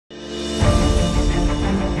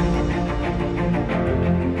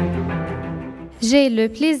J'ai le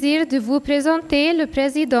plaisir de vous présenter le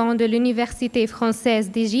président de l'Université française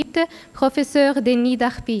d'Égypte, professeur Denis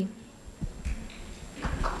Darpi.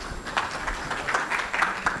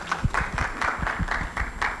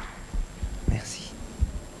 Merci.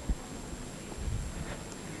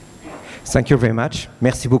 Thank you very much.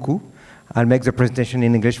 Merci beaucoup. I'll make the presentation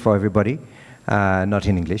in English for everybody, not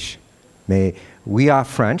in English. We are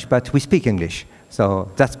French, but we speak English, so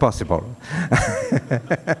that's possible.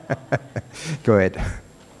 Go ahead.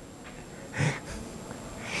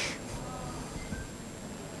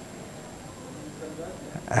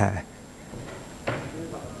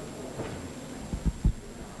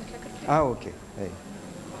 Okay. Hey.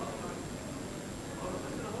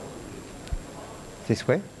 This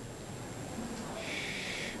way?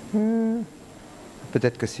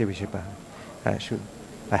 Peut-être que c'est, oui, je sais pas.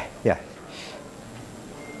 Yeah.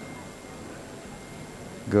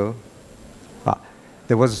 Go.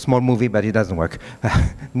 There was a small movie, but it doesn't work.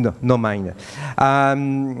 No mind.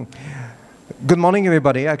 Good morning,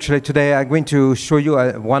 everybody. Actually, today I'm going to show you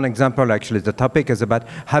one example. Actually, the topic is about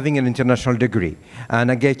having an international degree.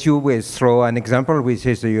 And I get you through an example, which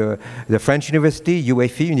is the French University,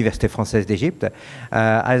 UFE, Université Française d'Égypte.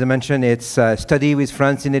 As I mentioned, it's a study with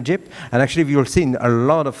France in Egypt. And actually, you'll see in a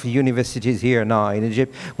lot of universities here now in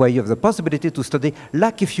Egypt where you have the possibility to study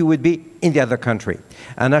like if you would be in the other country.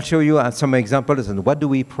 And I'll show you some examples and what do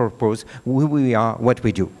we propose, who we are, what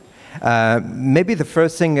we do. Maybe the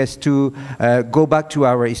first thing is to go back to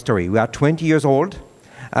our history. We are 20 years old,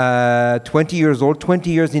 20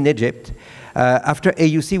 years in Egypt. After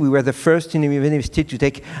AUC, we were the first university to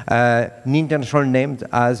take an international name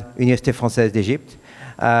as Université Française d'Égypte.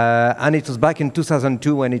 And it was back in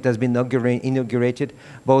 2002 when it has been inaugurated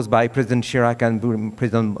both by President Chirac and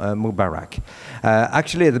President Mubarak.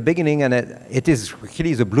 Actually, at the beginning, and it is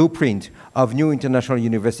really the blueprint of new international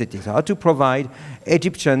universities, how to provide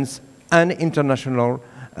Egyptians and international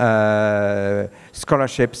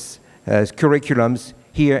scholarships, curriculums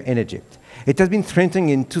here in Egypt. It has been strengthened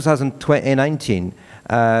in 2019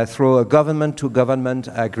 through a government-to-government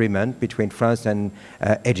agreement between France and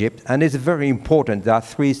Egypt, and it's very important. There are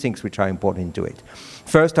three things which are important to it.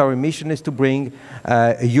 First, our mission is to bring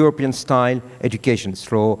a European-style education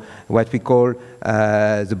through what we call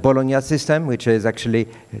the Bologna system, which is actually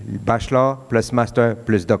bachelor plus master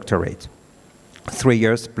plus doctorate. 3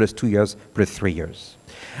 years plus 2 years plus 3 years.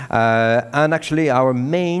 And actually, our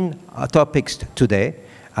main topics today,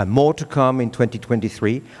 and more to come in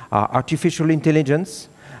 2023, are artificial intelligence,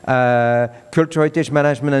 cultural heritage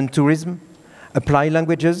management and tourism, applied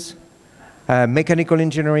languages, mechanical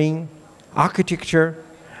engineering, architecture,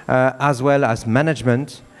 as well as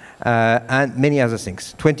management, and many other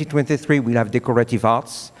things. 2023, we'll have decorative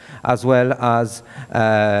arts, as well as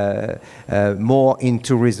more in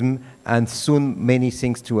tourism, and soon many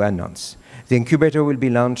things to announce. The incubator will be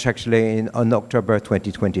launched actually on October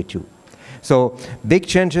 2022. So big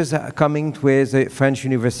changes are coming with the French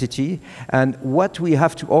university, and what we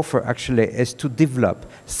have to offer actually is to develop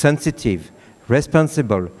sensitive,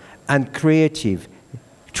 responsible, and creative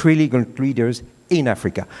trilingual leaders in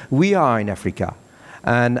Africa. We are in Africa.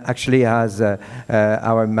 And actually, as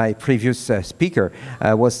my previous speaker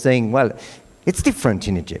was saying, well, it's different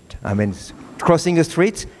in Egypt. I mean, crossing the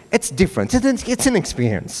street, it's different. It's an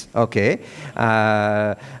experience, okay?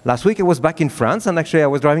 Last week I was back in France, and actually I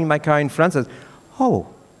was driving my car in France, and oh,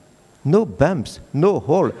 no bumps, no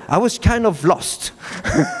hole. I was kind of lost.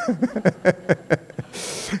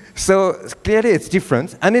 So clearly it's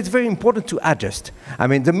different, and it's very important to adjust. I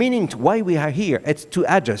mean, the meaning to why we are here, it's to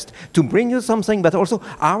adjust, to bring you something, but also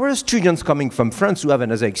our students coming from France who have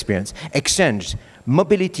another experience, exchange,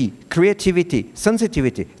 mobility, creativity,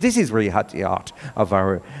 sensitivity. This is really at the heart of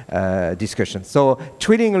our discussion. So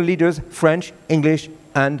trilingual leaders, French, English,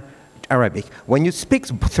 and Arabic. When you speak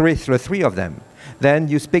three of them, then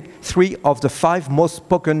you speak 3 of the 5 most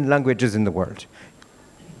spoken languages in the world.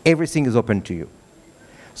 Everything is open to you.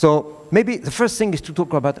 So maybe the first thing is to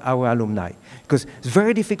talk about our alumni, because it's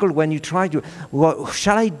very difficult when you try to, well,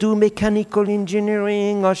 shall I do mechanical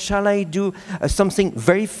engineering, or shall I do something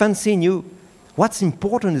very fancy new? What's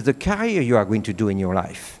important is the career you are going to do in your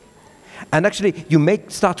life. And actually, you may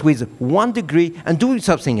start with 1 degree and do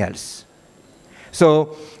something else.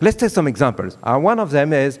 So let's take some examples. One of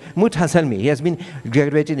them is Mout Hasselmi. He has been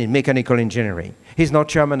graduated in mechanical engineering. He's now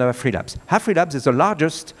chairman of AfriLabs. AfriLabs is the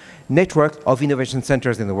largest network of innovation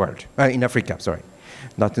centers in the world, in Africa, sorry.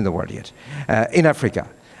 Not in the world yet. In Africa.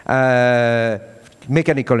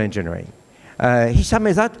 Mechanical engineering. Hicham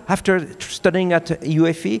Ezat, after studying at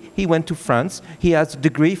UFE, he went to France. He has a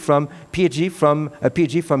degree from PhD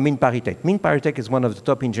from Mines Paris. Mines Paris is one of the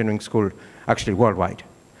top engineering schools, actually worldwide.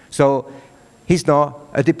 So he's now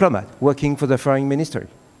a diplomat working for the foreign ministry.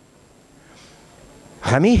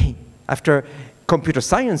 Rami, after computer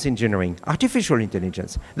science engineering, artificial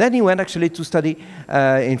intelligence. Then he went actually to study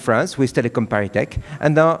in France with Telecom Paris,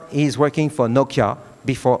 and now he's working for Nokia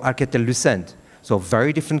before Alcatel-Lucent. So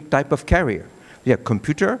very different type of career. We have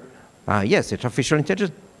computer, yes, it's artificial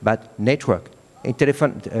intelligence, but network, a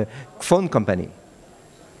telephone, phone company.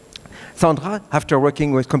 Sandra, after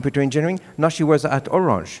working with computer engineering, now she was at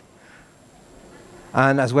Orange.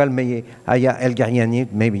 And as well, Aya El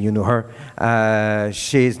Ghariani, maybe you know her.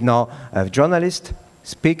 She's now a journalist,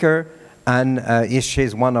 speaker, and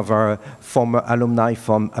she's one of our former alumni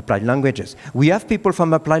from Applied Languages. We have people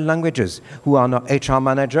from Applied Languages who are now HR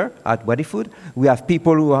manager at Wadifood. We have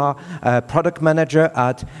people who are product manager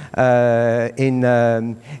at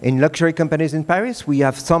in luxury companies in Paris. We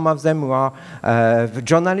have some of them who are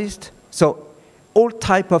journalists. So all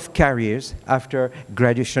type of careers after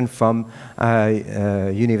graduation from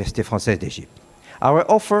Université Française d'Égypte. Our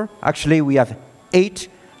offer, actually, we have 8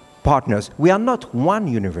 partners. We are not one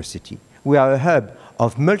university. We are a hub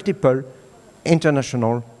of multiple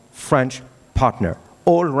international French partners,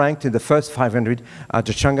 all ranked in the first 500 at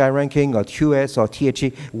the Shanghai ranking, or QS, or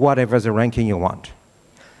THE, whatever the ranking you want.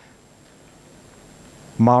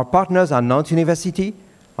 Our partners are Nantes University,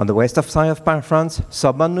 on the west side of France,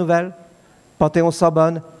 Sorbonne Nouvelle,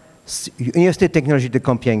 Panthéon-Sorbonne, Université de Technologie de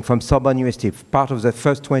Compiègne from Sorbonne University, part of the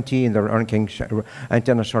first 20 in the ranking,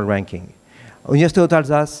 international ranking. Université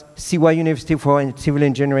d'Alsace, CY University for Civil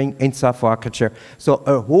Engineering, INSA for Architecture. So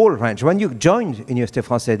a whole range. When you join Université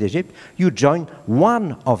Française d'Égypte, you join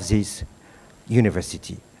one of these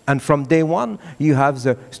universities. And from day one, you have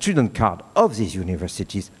the student card of these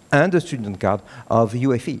universities and the student card of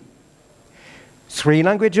UFE. 3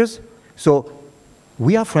 languages. So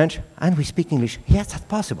we are French and we speak English. Yes, that's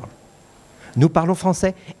possible. Nous parlons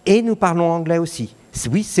français et nous parlons anglais aussi.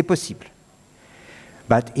 Oui, c'est possible.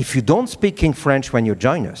 But if you don't speak in French when you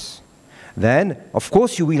join us, then of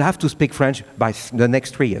course you will have to speak French by the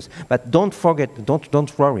next 3 years. But don't forget,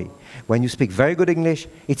 don't worry. When you speak very good English,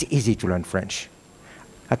 it's easy to learn French.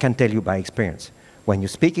 I can tell you by experience. When you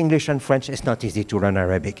speak English and French, it's not easy to learn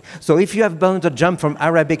Arabic. So if you have done the jump from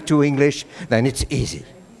Arabic to English, then it's easy.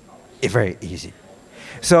 It's very easy.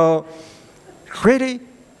 So really,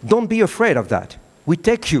 don't be afraid of that. We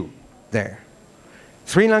take you there.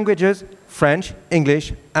 3 languages, French,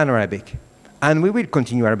 English, and Arabic. And we will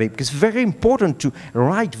continue Arabic, because it's very important to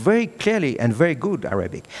write very clearly and very good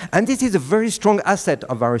Arabic. And this is a very strong asset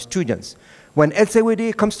of our students. When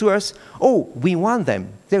LCWD comes to us, oh, we want them.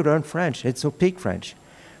 They learn French. It's so big French.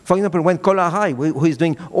 For example, when Kolahai, who is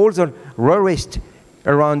doing all the ruralists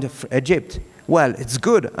around Egypt, well, it's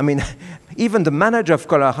good. I mean, even the manager of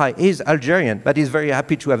Kolahai is Algerian, but he's very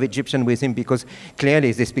happy to have Egyptian with him because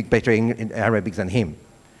clearly they speak better in Arabic than him.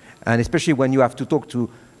 And especially when you have to talk to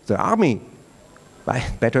the army,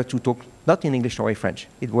 better to talk not in English or in French.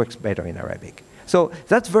 It works better in Arabic. So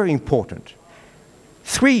that's very important.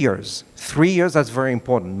 3 years. 3 years, that's very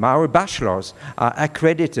important. Our bachelors are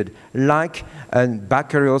accredited like a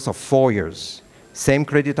baccalaureate of 4 years. Same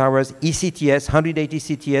credit hours, ECTS, 180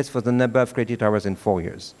 CTS for the number of credit hours in 4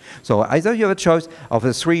 years. So either you have a choice of a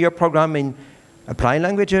 3-year program in applied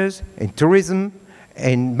languages, in tourism,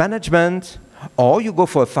 in management, or you go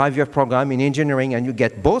for a 5-year program in engineering and you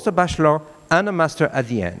get both a bachelor and a master at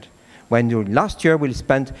the end. When you last year will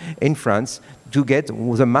spend in France to get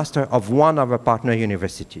the master of one of our partner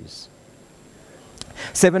universities.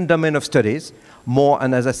 7 domain of studies, more,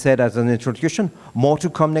 and as I said as an introduction, more to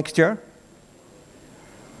come next year.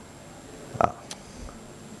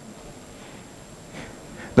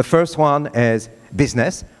 The first one is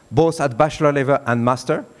business, both at bachelor level and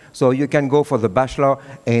master. So you can go for the bachelor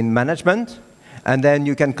in management, and then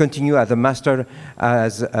you can continue as a master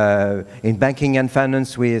as, in banking and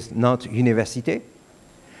finance with Nantes Université.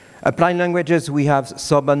 Applied languages, we have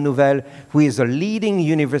Sorbonne Nouvelle, who is a leading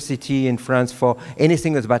university in France for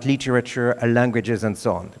anything that's about literature, languages, and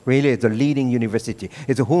so on. Really, it's a leading university.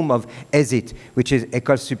 It's a home of ESIT, which is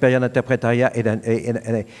École Supérieure d'Interprétariat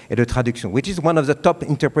et de Traduction, which is one of the top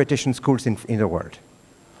interpretation schools in the world.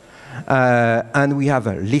 And we have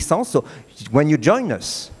a licence, so when you join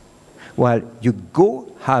us, well, you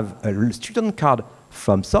go have a student card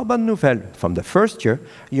from Sorbonne Nouvelle from the first year.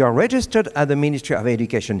 You are registered at the Ministry of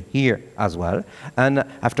Education here as well. And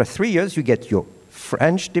after 3 years, you get your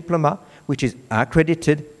French diploma, which is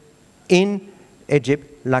accredited in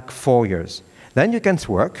Egypt like 4 years. Then you can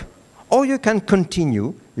work Or you can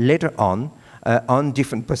continue later on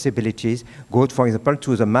different possibilities. Go, for example,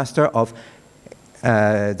 to the master of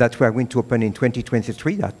that we are going to open in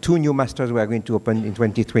 2023. There are 2 new masters we are going to open in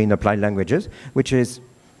 23 in applied languages, which is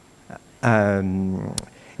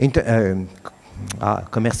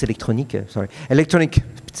commerce électronique, sorry, electronic,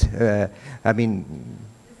 I mean,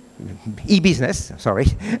 e-business, sorry,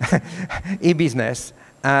 e-business,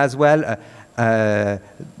 as well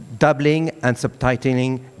doubling and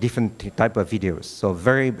subtitling different type of videos. So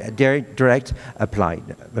very direct applied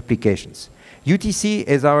applications. UTC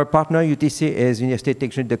is our partner. UTC is Université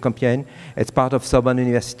Technique de Compiègne. It's part of Sorbonne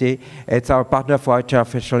University. It's our partner for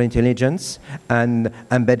artificial intelligence and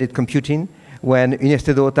embedded computing. When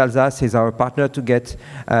Université de Haute-Alsace is our partner to get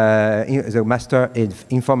the master in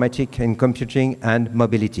informatics and computing and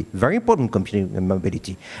mobility. Very important computing and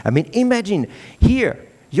mobility. I mean, imagine here,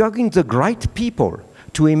 you're getting the right people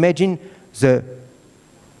to imagine the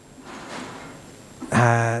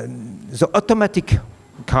automatic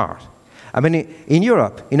car. I mean, in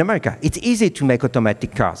Europe, in America, it's easy to make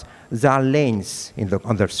automatic cars. There are lanes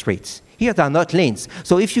on the streets. Here, there are not lanes.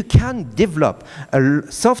 So if you can develop a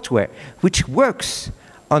software which works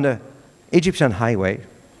on an Egyptian highway,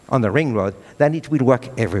 on the ring road, then it will work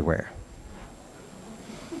everywhere.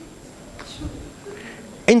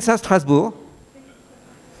 In South Strasbourg,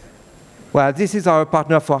 well, this is our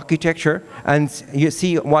partner for architecture, and you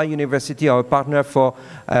see why University, our partner for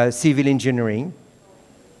civil engineering.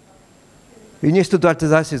 Université de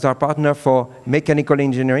Haute-Alsace is our partner for mechanical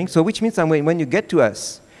engineering. So which means that when you get to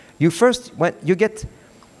us, you get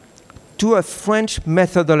to a French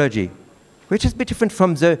methodology, which is a bit different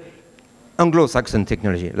from the Anglo-Saxon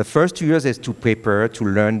technology. The first 2 years is to prepare, to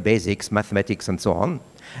learn basics, mathematics, and so on.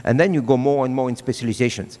 And then you go more and more in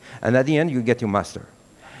specializations. And at the end, you get your master.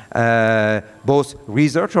 Both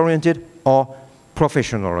research-oriented or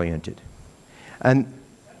professional-oriented. And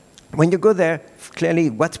when you go there, clearly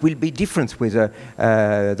what will be different with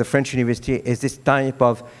the French university is this type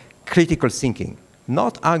of critical thinking.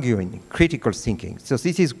 Not arguing, critical thinking. So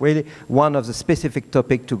this is really one of the specific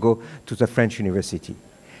topics to go to the French university.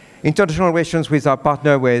 International relations with our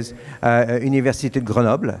partner with Université de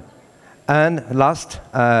Grenoble. And last,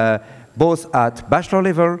 both at bachelor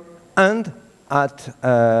level and at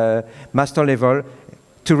master level,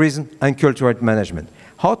 tourism and cultural management.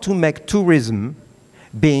 How to make tourism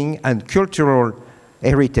being and cultural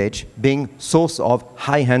heritage being source of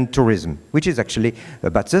high-end tourism, which is actually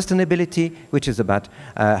about sustainability, which is about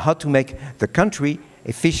how to make the country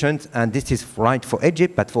efficient, and this is right for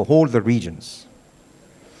Egypt, but for all the regions.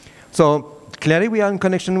 So clearly we are in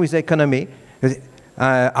connection with the economy.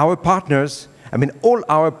 Our partners, I mean, all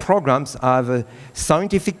our programs have a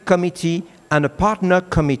scientific committee and a partner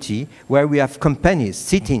committee where we have companies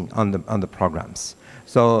sitting on the programs.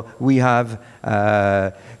 So we have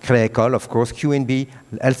Créécole, of course, QNB,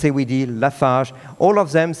 LCWD, Lafarge, all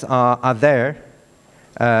of them are there.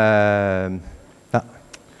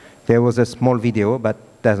 There was a small video, but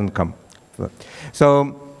doesn't come.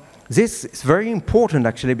 So this is very important,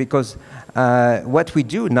 actually, because what we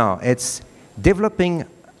do now, it's developing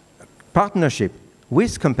partnership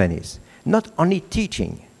with companies, not only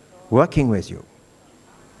teaching, working with you.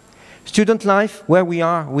 Student life, where we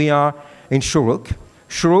are in Shuruk.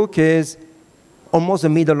 Shuruk is almost the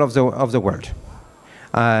middle of the world.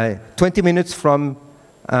 20 minutes from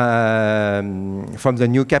the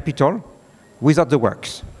new capital, without the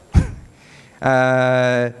works.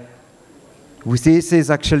 This is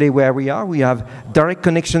actually where we are. We have direct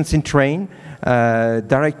connections in train,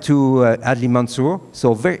 direct to Adli Mansour,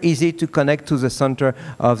 so very easy to connect to the center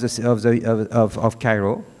of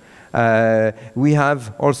Cairo. We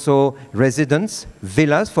have also residence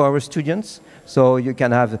villas for our students. So you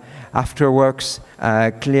can have after works,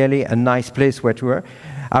 clearly a nice place where to work.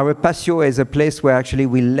 Our patio is a place where actually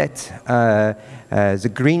we let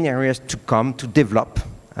the green areas to come to develop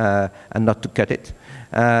and not to cut it.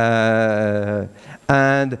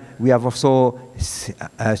 And we have also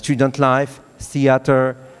student life,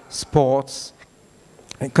 theater, sports,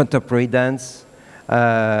 contemporary dance,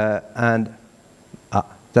 and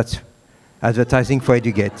that's advertising for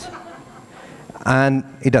Edugate. And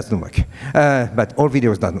it doesn't work. But all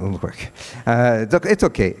videos don't work. It's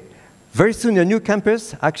okay. Very soon, a new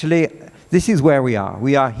campus. Actually, this is where we are.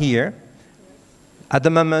 We are here. At the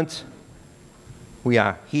moment, we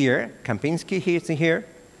are here. Kempinski is here.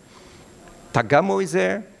 Tagamo is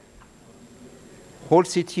there. Whole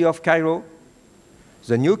city of Cairo.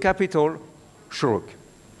 The new capital, Shuruk.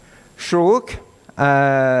 Shuruk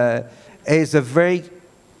is a very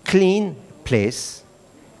clean place,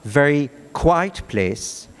 very quiet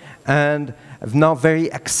place, and now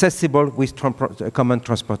very accessible with common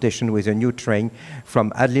transportation with a new train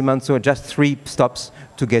from Adlimanso, just 3 stops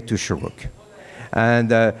to get to Sherbrooke.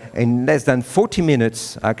 And in less than 40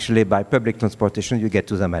 minutes, actually, by public transportation, you get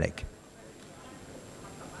to Zamalek.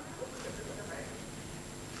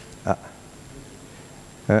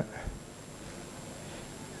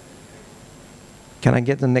 Can I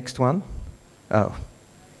get the next one? Oh.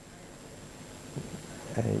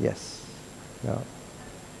 Yes. No.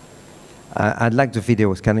 I'd like the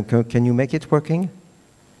videos. Can you make it working?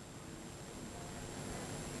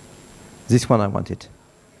 This one I wanted.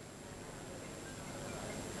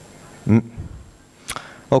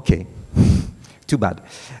 Okay. Too bad.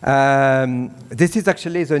 This is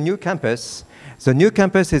actually the new campus. The new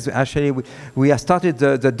campus is actually, we have started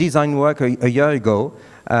the design work a year ago.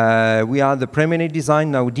 We are the preliminary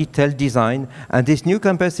design, now detailed design, and this new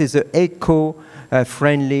campus is an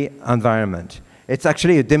eco-friendly environment. It's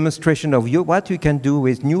actually a demonstration of what you can do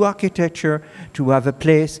with new architecture to have a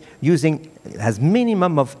place using as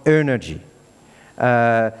minimum of energy.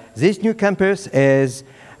 This new campus is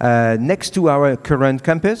next to our current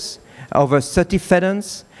campus, over 30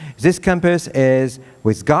 fedans. This campus is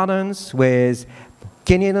with gardens, with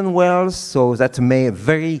Canadian wells, so that's a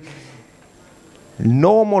very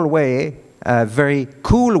normal way, a very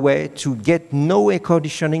cool way to get no air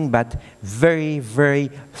conditioning, but very, very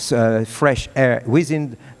fresh air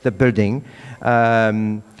within the building.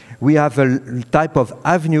 We have a type of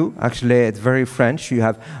avenue, actually it's very French. You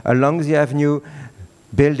have along the avenue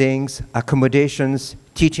buildings, accommodations,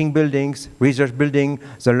 teaching buildings, research building,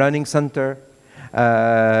 the learning center,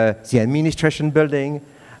 the administration building,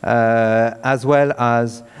 as well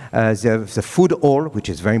as the food hall, which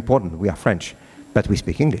is very important. We are French, but we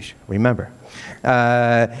speak English, remember.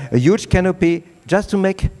 A huge canopy, just to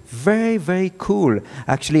make very, very cool.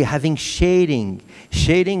 Actually having shading.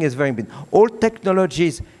 Shading is very important. All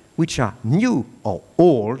technologies which are new or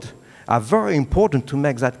old are very important to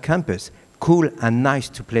make that campus cool and nice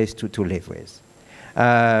place to live with.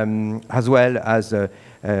 As well as a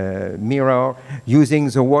mirror, using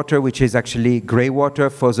the water, which is actually grey water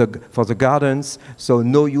for the gardens, so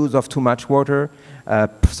no use of too much water,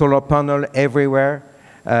 solar panel everywhere,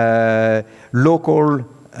 local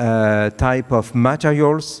type of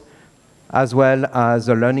materials, as well as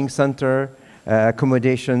a learning center,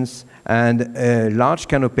 accommodations, and a large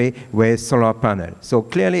canopy with solar panel. So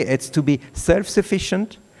clearly it's to be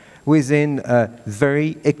self-sufficient within a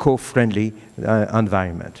very eco-friendly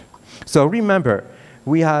environment. So remember,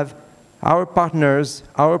 we have our partners,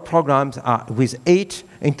 our programs are with 8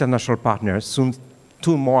 international partners, soon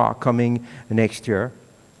 2 more are coming next year.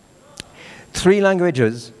 3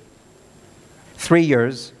 languages, 3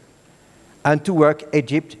 years, and to work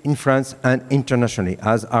Egypt, in France, and internationally,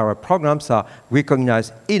 as our programs are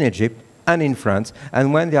recognized in Egypt and in France,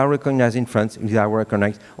 and when they are recognized in France, they are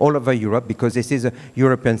recognized all over Europe, because this is a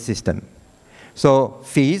European system. So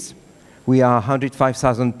fees, we are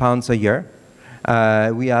 £105,000 a year.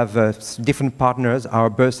 We have different partners. Our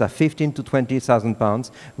berths are £15,000 to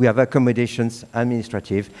 £20,000. We have accommodations,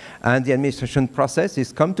 administrative, and the administration process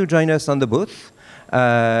is come to join us on the booth.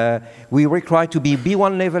 We require to be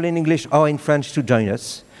B1 level in English or in French to join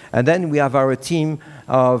us. And then we have our team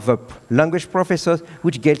of language professors,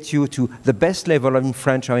 which gets you to the best level in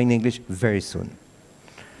French or in English very soon.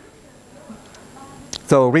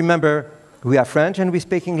 So remember, we are French and we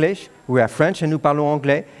speak English. We are French et nous parlons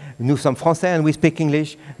anglais. Nous sommes français and we speak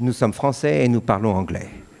English. Nous sommes français et nous parlons anglais.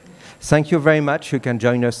 Thank you very much. You can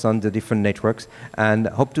join us on the different networks and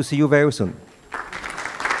hope to see you very soon.